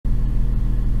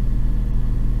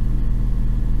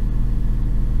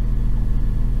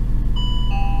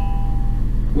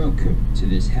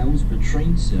this Helsburgh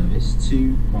train service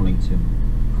to Wellington,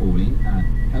 calling at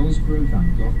Helsburgh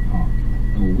Van Gogh Park,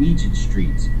 Norwegian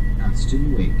Street,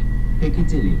 Aston Wick,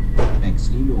 Piccadilly,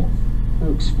 Bexley North,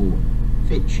 Hawksford,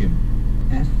 Fitcham,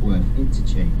 Efworth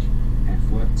Interchange,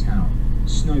 Efworth Town,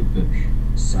 Snowbush,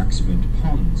 Saxford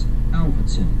Pond,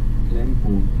 Alverton,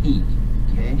 Glenbourne Peak,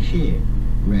 Careshire,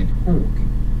 Red Hawk,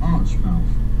 Archmouth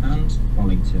and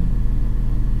Wellington.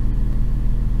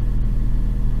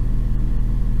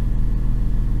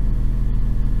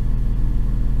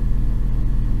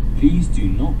 Please do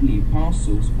not leave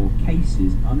parcels or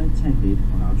cases unattended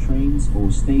on our trains or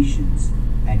stations.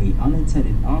 Any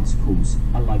unattended articles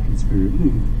are likely to be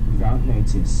removed without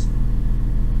notice.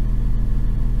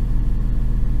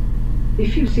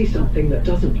 If you see something that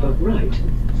doesn't look right,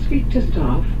 speak to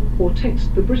staff or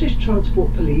text the British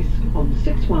Transport Police on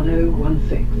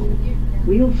 61016.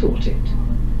 We'll sort it.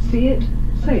 See it,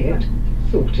 say it,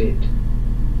 sort it.